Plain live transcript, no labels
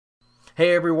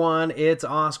Hey everyone, it's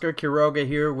Oscar Quiroga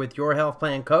here with your health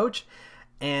plan coach.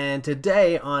 And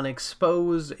today on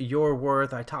Expose Your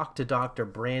Worth, I talked to Dr.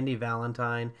 Brandy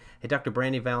Valentine. Hey, Dr.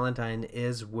 Brandy Valentine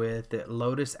is with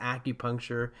Lotus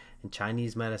Acupuncture and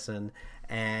Chinese Medicine.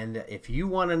 And if you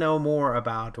want to know more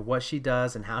about what she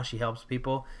does and how she helps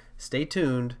people, stay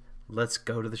tuned. Let's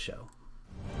go to the show.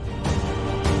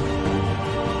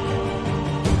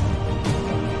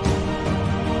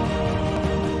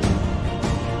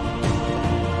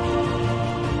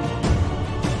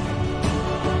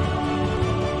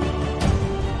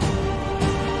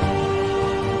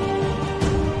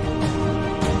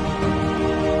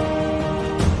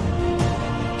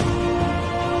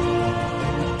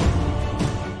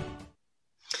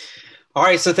 All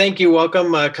right, so thank you.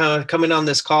 Welcome coming on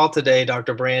this call today,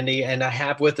 Dr. Brandy. And I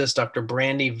have with us Dr.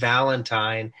 Brandy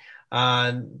Valentine.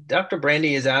 Dr.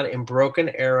 Brandy is out in Broken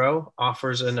Arrow,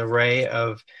 offers an array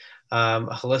of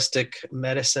holistic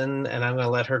medicine, and I'm going to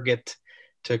let her get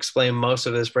to explain most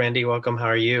of this. Brandy, welcome. How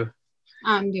are you?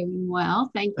 I'm doing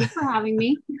well. Thank you for having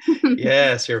me.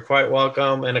 Yes, you're quite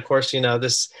welcome. And of course,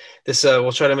 this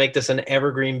we'll try to make this an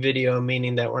evergreen video,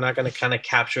 meaning that we're not going to kind of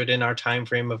capture it in our time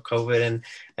frame of COVID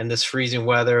and this freezing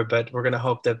weather, but we're going to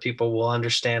hope that people will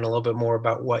understand a little bit more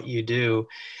about what you do.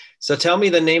 So tell me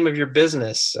the name of your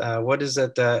business. What is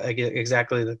it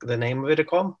exactly the name of it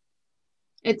called?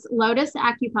 It's Lotus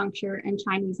Acupuncture and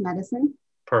Chinese Medicine.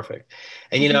 Perfect.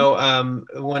 And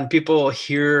Mhm. when people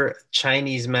hear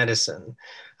Chinese medicine,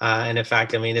 and in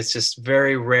fact, I mean, it's just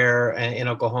very rare in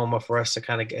Oklahoma for us to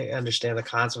kind of understand the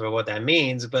concept of what that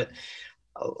means. But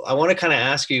I want to kind of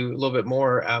ask you a little bit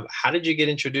more. How did you get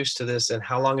introduced to this, and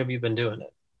how long have you been doing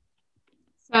it?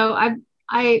 So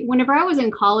whenever I was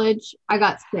in college, I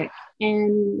got sick,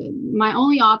 and my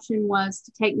only option was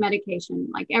to take medication.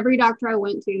 Like every doctor I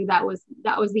went to, that was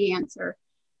the answer.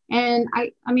 And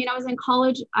I mean, I was in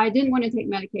college. I didn't want to take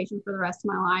medication for the rest of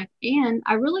my life, and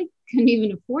I really couldn't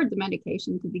even afford the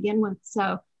medication to begin with.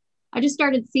 So I just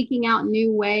started seeking out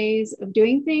new ways of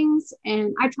doing things.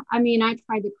 And I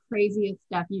tried the craziest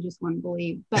stuff you just wouldn't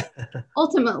believe. But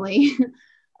ultimately,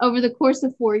 over the course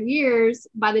of 4 years,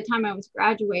 by the time I was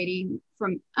graduating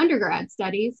from undergrad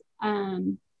studies,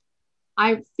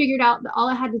 I figured out that all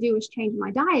I had to do was change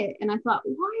my diet. And I thought,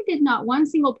 why did not one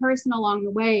single person along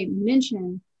the way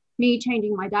mention me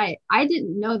changing my diet? I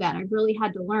didn't know that. I really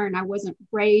had to learn. I wasn't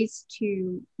raised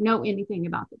to know anything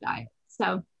about the diet.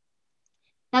 So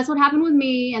that's what happened with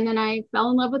me. And then I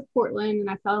fell in love with Portland, and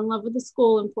I fell in love with the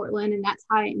school in Portland. And that's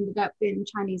how I ended up in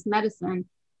Chinese medicine,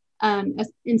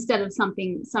 instead of some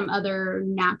other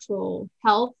natural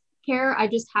health care. I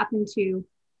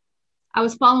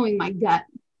was following my gut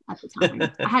at the time.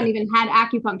 I hadn't even had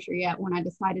acupuncture yet when I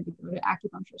decided to go to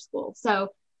acupuncture school.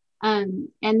 So, and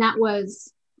that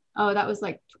was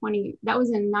like that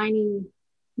was in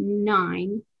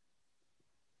 99.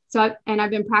 So, and I've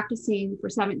been practicing for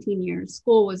 17 years.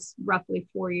 School was roughly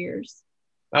 4 years.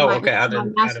 Oh, My, okay. my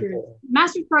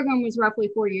master's program was roughly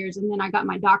 4 years. And then I got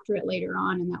my doctorate later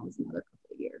on, and that was another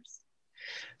couple of years.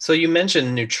 So you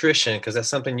mentioned nutrition because that's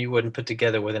something you wouldn't put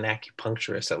together with an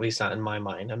acupuncturist, at least not in my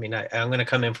mind. I mean, I'm going to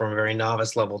come in from a very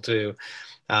novice level too,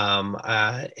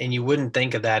 and you wouldn't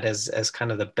think of that as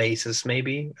kind of the basis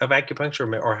maybe of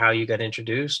acupuncture or how you got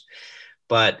introduced.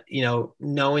 But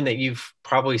knowing that you've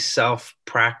probably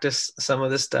self-practiced some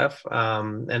of this stuff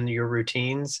and your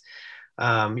routines,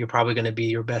 you're probably going to be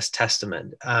your best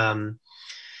testament.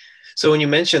 So when you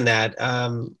mentioned that,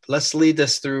 let's lead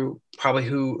us through probably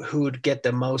who would get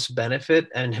the most benefit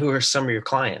and who are some of your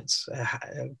clients.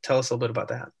 Tell us a little bit about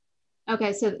that.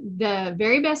 Okay, so the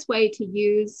very best way to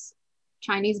use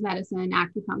Chinese medicine,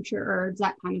 acupuncture, herbs,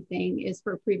 that kind of thing is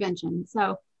for prevention.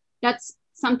 So that's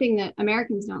something that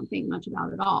Americans don't think much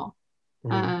about at all.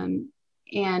 Mm-hmm.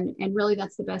 And really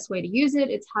that's the best way to use it.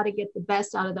 It's how to get the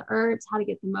best out of the herbs, how to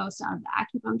get the most out of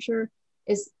the acupuncture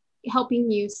is helping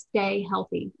you stay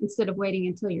healthy instead of waiting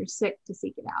until you're sick to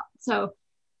seek it out. So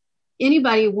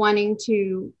anybody wanting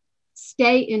to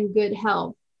stay in good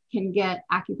health can get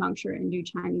acupuncture and do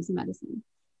Chinese medicine.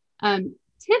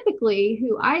 Typically,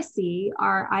 who I see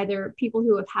are either people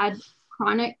who have had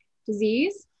chronic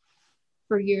disease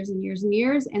for years and years and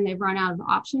years, and they've run out of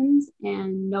options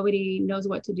and nobody knows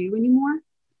what to do anymore.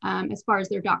 As far as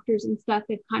their doctors and stuff,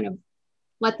 they've kind of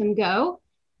let them go.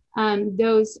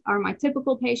 Those are my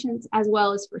typical patients, as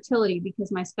well as fertility,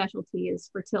 because my specialty is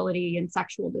fertility and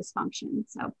sexual dysfunction.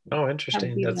 So Oh, that would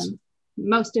interesting. be That's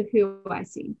most of who I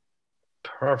see.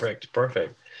 perfect.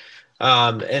 Perfect.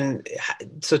 And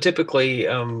so typically,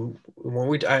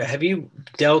 have you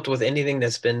dealt with anything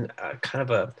that's been kind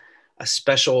of a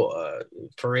special,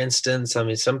 for instance, I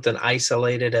mean, something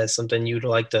isolated as something you'd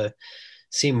like to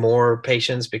see more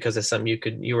patients because it's something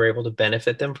you were able to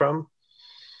benefit them from?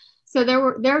 So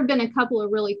there have been a couple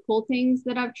of really cool things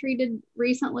that I've treated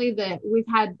recently that we've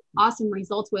had awesome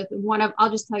results with. And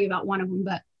I'll just tell you about one of them,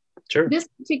 but Sure. this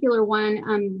particular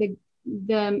one,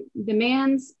 the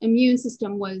man's immune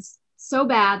system was so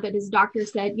bad that his doctor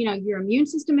said, your immune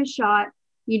system is shot.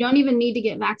 You don't even need to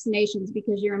get vaccinations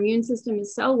because your immune system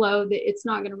is so low that it's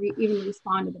not going to even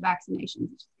respond to the vaccinations.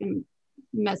 It's going to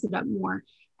mess it up more.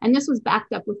 And this was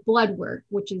backed up with blood work,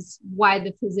 which is why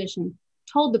the physician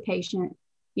told the patient,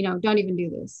 don't even do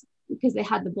this, because they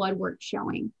had the blood work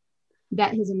showing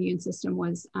that his immune system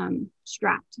was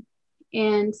strapped.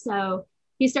 And so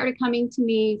he started coming to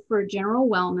me for general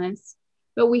wellness,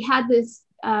 but we had this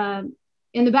in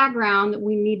the background that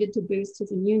we needed to boost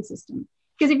his immune system.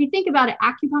 Because if you think about it,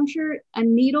 acupuncture, a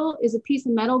needle is a piece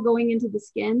of metal going into the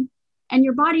skin, and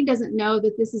your body doesn't know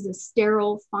that this is a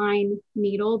sterile, fine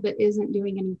needle that isn't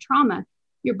doing any trauma.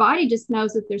 Your body just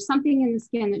knows that there's something in the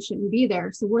skin that shouldn't be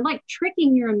there. So we're like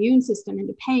tricking your immune system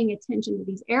into paying attention to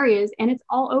these areas, and it's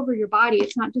all over your body.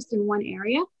 It's not just in one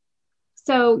area.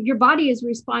 So your body is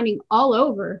responding all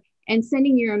over and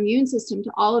sending your immune system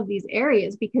to all of these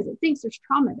areas because it thinks there's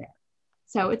trauma there.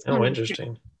 So it's kind of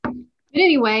interesting. But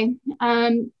anyway,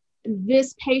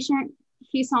 this patient,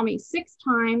 he saw me 6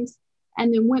 times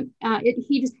and then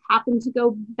he just happened to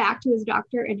go back to his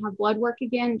doctor and have blood work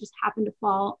again, just happened to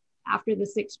fall after the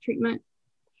 6th treatment.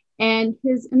 And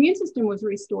his immune system was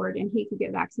restored and he could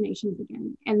get vaccinations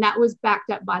again. And that was backed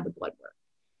up by the blood work.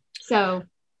 So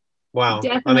wow,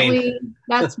 definitely,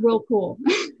 that's real cool.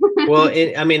 Well,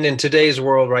 in today's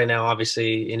world right now,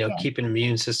 obviously, keeping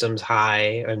immune systems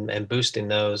high and boosting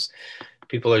those,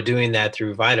 people are doing that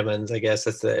through vitamins. I guess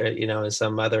that's and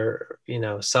some other,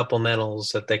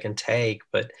 supplementals that they can take.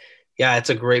 But yeah,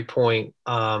 it's a great point.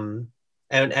 And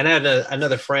I had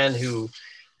another friend who,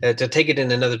 to take it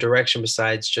in another direction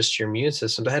besides just your immune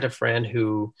system, I had a friend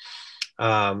who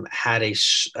had a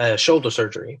shoulder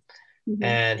surgery. Mm-hmm.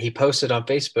 And he posted on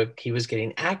Facebook he was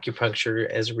getting acupuncture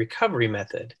as a recovery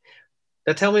method.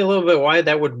 Now tell me a little bit why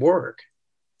that would work.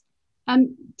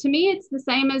 To me, it's the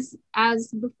same as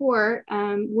before.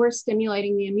 We're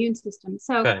stimulating the immune system.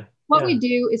 So what we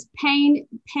do is pain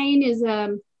is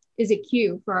a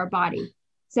cue for our body.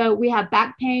 So we have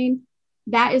back pain.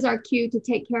 That is our cue to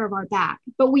take care of our back.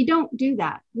 But we don't do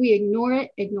that. We ignore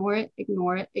it, and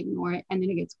then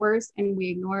it gets worse. And we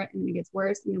ignore it, and then it gets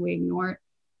worse. And then we ignore it.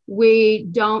 We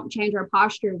don't change our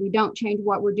posture. We don't change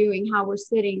what we're doing, how we're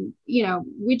sitting.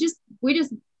 We just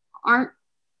aren't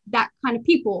that kind of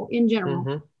people in general.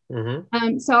 Mm-hmm.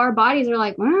 Mm-hmm. So our bodies are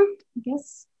like, well, I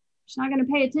guess she's not going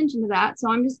to pay attention to that.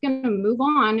 So I'm just going to move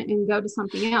on and go to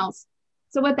something else.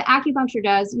 So what the acupuncture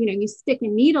does, you stick a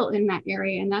needle in that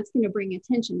area, and that's going to bring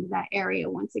attention to that area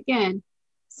once again,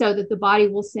 so that the body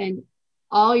will send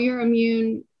all your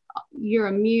immune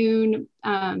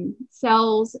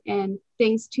cells and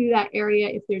things to that area.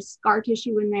 If there's scar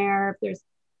tissue in there, if there's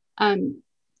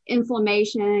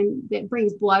inflammation, that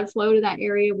brings blood flow to that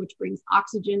area, which brings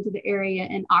oxygen to the area,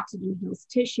 and oxygen heals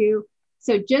tissue.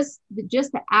 So just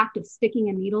the act of sticking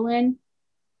a needle in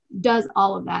does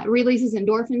all of that. It releases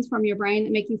endorphins from your brain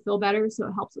that make you feel better. So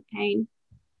it helps with pain.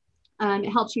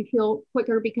 It helps you heal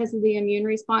quicker because of the immune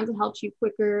response. It helps you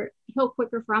heal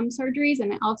quicker from surgeries.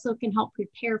 And it also can help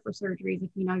prepare for surgeries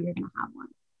if you know you're going to have one.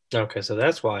 Okay. So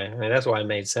that's why it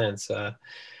made sense. And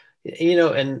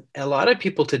a lot of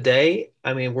people today,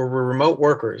 we're remote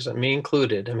workers, me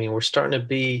included. We're starting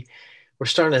to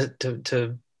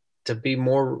be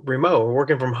more remote. We're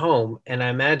working from home. And I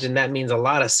imagine that means a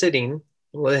lot of sitting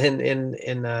in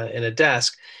a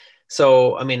desk.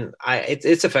 So,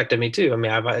 it's affected me too.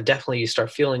 I definitely, you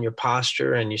start feeling your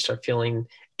posture and you start feeling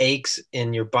aches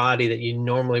in your body that you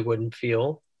normally wouldn't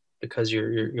feel because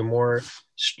you're more,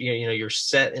 you're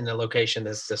set in a location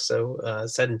that's just so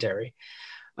sedentary.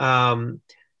 So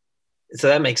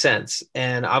that makes sense.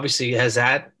 And obviously, has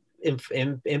that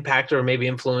impacted or maybe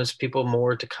influenced people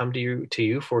more to come to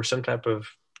you for some type of,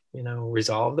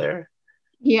 resolve there?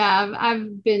 Yeah,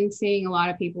 I've been seeing a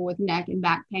lot of people with neck and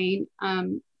back pain.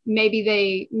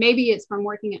 Maybe it's from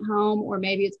working at home, or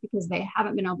maybe it's because they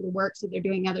haven't been able to work. So they're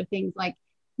doing other things like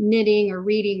knitting or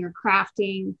reading or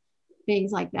crafting,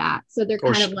 things like that. So they're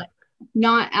kind of like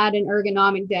not at an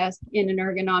ergonomic desk in an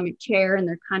ergonomic chair, and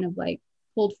they're kind of like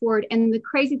pulled forward. And the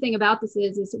crazy thing about this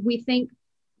is we think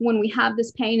when we have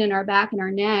this pain in our back and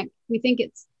our neck, we think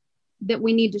it's that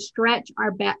we need to stretch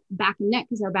our back and neck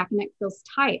because our back and neck feels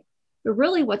tight. But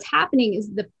really what's happening is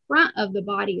the front of the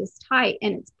body is tight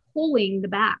and it's pulling the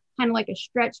back, kind of like a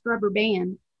stretched rubber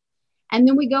band. And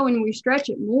then we go and we stretch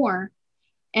it more.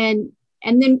 And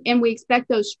we expect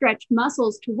those stretched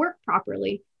muscles to work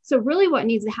properly. So really what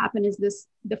needs to happen is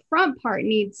the front part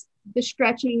needs the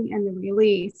stretching and the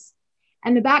release,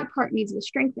 and the back part needs the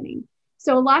strengthening.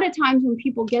 So a lot of times when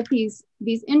people get these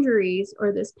injuries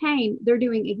or this pain, they're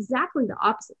doing exactly the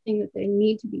opposite thing that they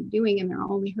need to be doing, and they're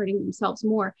only hurting themselves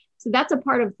more. So that's a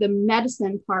part of the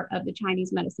medicine part of the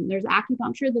Chinese medicine. There's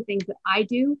acupuncture, the things that I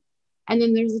do, and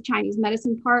then there's the Chinese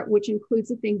medicine part, which includes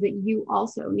the things that you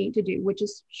also need to do, which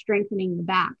is strengthening the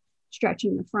back,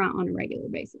 stretching the front on a regular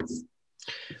basis.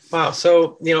 Wow.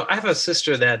 So, I have a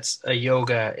sister that's a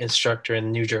yoga instructor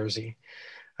in New Jersey.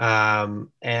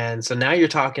 And so now you're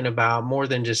talking about more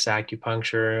than just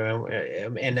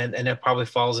acupuncture, and it probably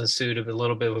falls in suit a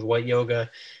little bit with what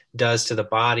yoga does to the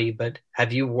body. But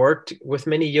have you worked with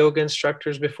many yoga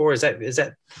instructors before? Is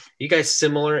that you guys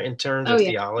similar in terms of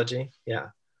theology? Yeah.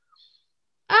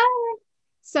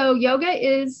 So yoga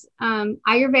is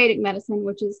Ayurvedic medicine,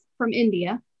 which is from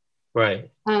India.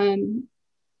 Right. And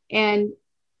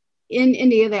in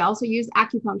India, they also use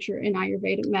acupuncture in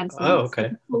Ayurvedic medicine. Oh,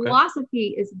 okay. So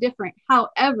philosophy is different.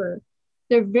 However,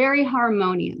 they're very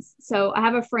harmonious. So I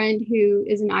have a friend who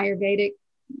is an Ayurvedic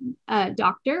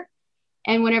doctor.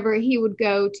 And whenever he would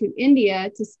go to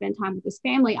India to spend time with his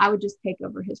family, I would just take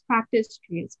over his practice,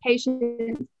 treat his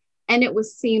patients, and it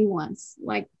was seamless.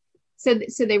 So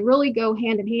they really go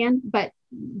hand in hand, but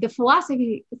the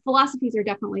philosophies are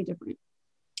definitely different.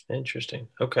 Interesting.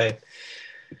 Okay.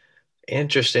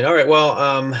 Interesting. All right.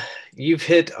 Well, you've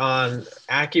hit on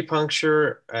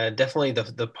acupuncture. Definitely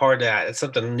the part that it's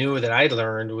something new that I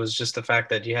learned was just the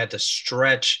fact that you had to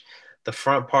stretch the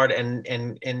front part and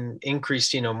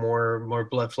increase, more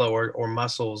blood flow or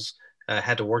muscles,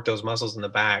 had to work those muscles in the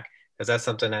back, because that's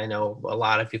something I know a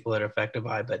lot of people that are affected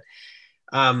by. But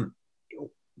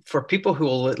for people who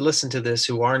will listen to this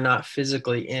who are not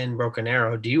physically in Broken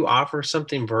Arrow, do you offer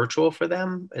something virtual for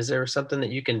them? Is there something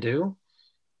that you can do?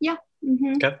 Yeah.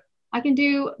 Mm-hmm. Okay. I can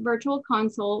do virtual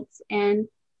consults, and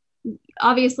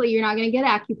obviously you're not going to get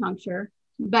acupuncture,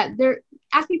 but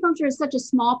acupuncture is such a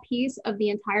small piece of the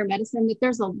entire medicine that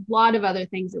there's a lot of other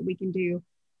things that we can do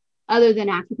other than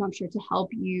acupuncture to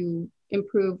help you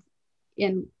improve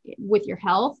with your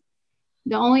health.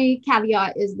 The only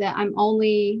caveat is that I'm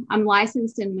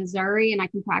licensed in Missouri and I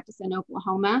can practice in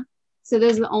Oklahoma. So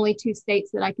those are the only two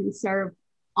states that I can serve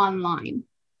online.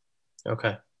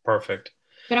 Okay, perfect.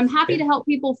 But I'm happy to help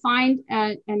people find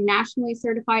a nationally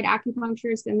certified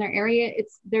acupuncturist in their area.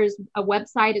 There's a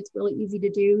website. It's really easy to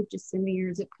do. Just send me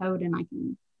your zip code and I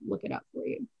can look it up for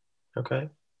you. Okay.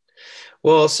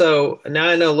 Well, so now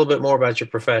I know a little bit more about your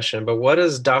profession, but what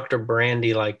does Dr.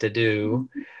 Brandy like to do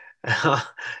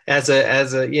as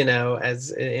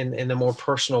in the more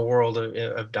personal world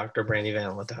of Dr. Brandy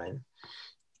Valentine?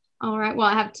 All right. Well,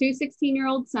 I have two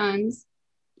 16-year-old sons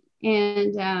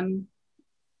and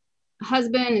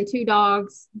husband and two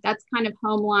dogs. That's kind of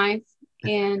home life.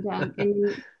 And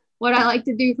what I like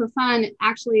to do for fun,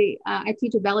 actually, I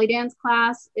teach a belly dance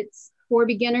class. It's for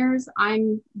beginners.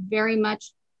 I'm very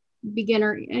much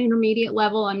beginner, intermediate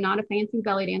level. I'm not a fancy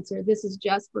belly dancer. This is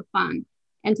just for fun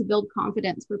and to build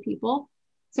confidence for people.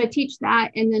 So I teach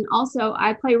that. And then also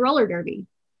I play roller derby.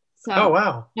 So oh,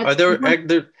 wow. Are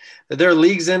there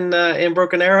leagues in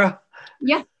Broken Arrow?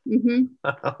 Yeah. Mm-hmm.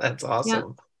 That's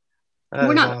awesome. Yeah.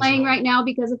 We're not playing right now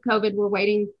because of COVID. We're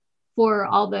waiting for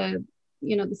all the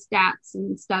stats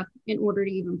and stuff in order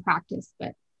to even practice.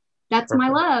 But that's Perfect. My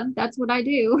love. That's what I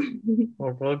do.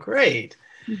 Well, great.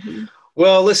 Mm-hmm.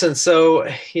 Well, listen, so,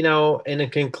 in a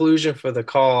conclusion for the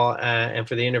call and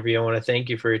for the interview, I want to thank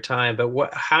you for your time.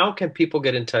 But how can people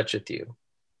get in touch with you?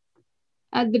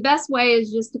 The best way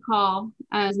is just to call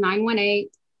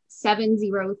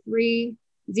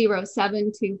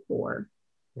 918-703-0724.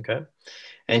 Okay.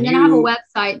 And then I have a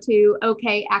website too,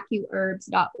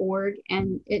 okacuherbs.org,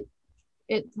 and it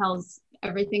tells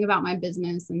everything about my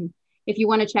business. And if you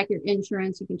want to check your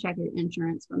insurance, you can check your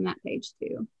insurance from that page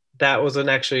too. That was I'm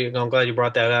glad you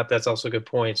brought that up. That's also a good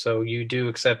point. So you do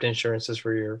accept insurances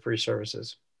for your free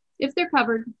services? If they're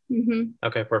covered. Mm-hmm.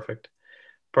 Okay, perfect.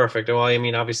 Well, I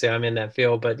mean, obviously I'm in that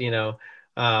field, but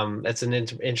that's an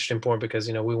interesting point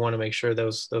because, we want to make sure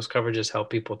those coverages help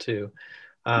people too.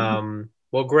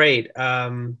 Well, great.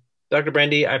 Dr.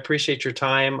 Brandy, I appreciate your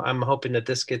time. I'm hoping that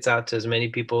this gets out to as many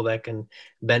people that can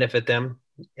benefit them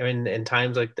in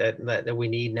times like that we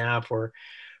need now for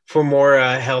more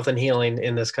health and healing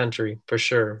in this country, for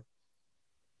sure.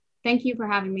 Thank you for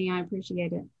having me. I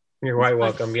appreciate it. You're quite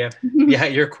welcome. Yeah. Yeah,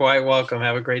 you're quite welcome.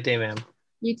 Have a great day, ma'am.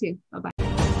 You too. Bye-bye.